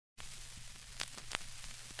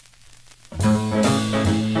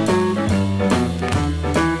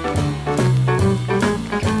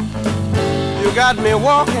got me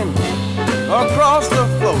walking across the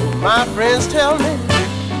floor. My friends tell me,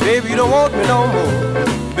 baby, you don't want me no more.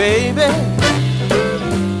 Baby,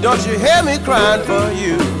 don't you hear me crying for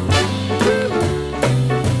you?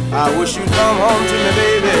 I wish you'd come home to me,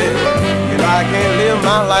 baby, if I can't live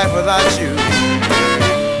my life without you.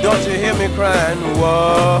 Don't you hear me crying?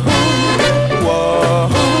 Whoa, whoa,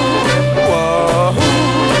 whoa,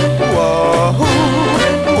 whoa,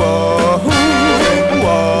 whoa, whoa,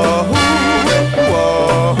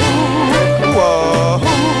 whoa, whoa.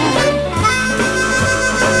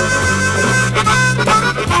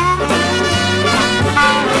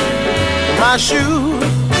 My shoes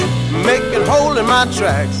making hole in my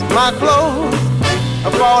tracks. My clothes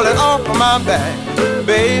are falling off of my back.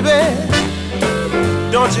 Baby,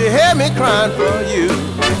 don't you hear me crying for you?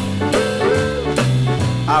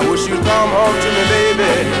 I wish you'd come home to me,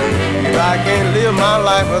 baby, if I can't live my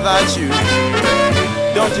life without you.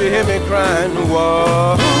 Don't you hear me crying?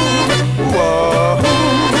 Whoa, whoa,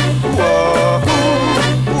 whoa,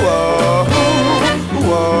 whoa,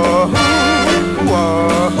 whoa, whoa,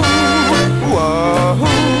 whoa, whoa.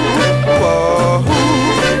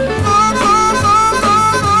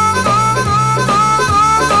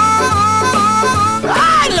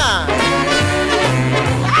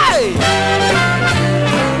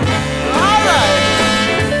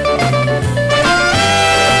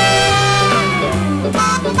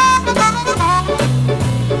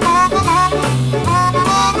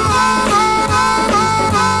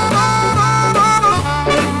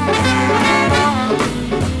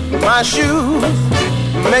 My shoes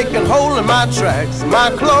making hole in my tracks. My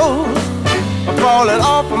clothes are falling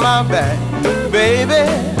off of my back. Baby,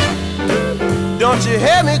 don't you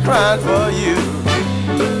hear me crying for you?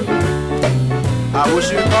 I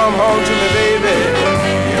wish you'd come home to me, baby,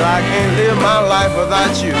 if I can't live my life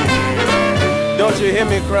without you. Don't you hear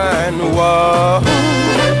me crying? Whoa,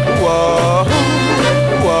 whoa,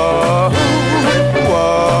 whoa.